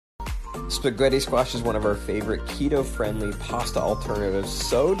Spaghetti squash is one of our favorite keto-friendly pasta alternatives.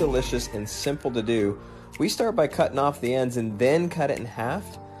 So delicious and simple to do. We start by cutting off the ends and then cut it in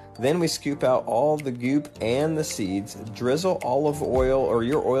half. Then we scoop out all the goop and the seeds, drizzle olive oil or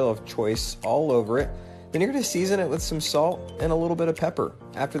your oil of choice all over it. Then you're going to season it with some salt and a little bit of pepper.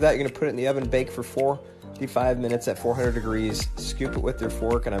 After that, you're going to put it in the oven, bake for 45 minutes at 400 degrees. Scoop it with your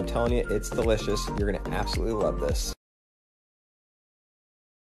fork, and I'm telling you, it's delicious. You're going to absolutely love this.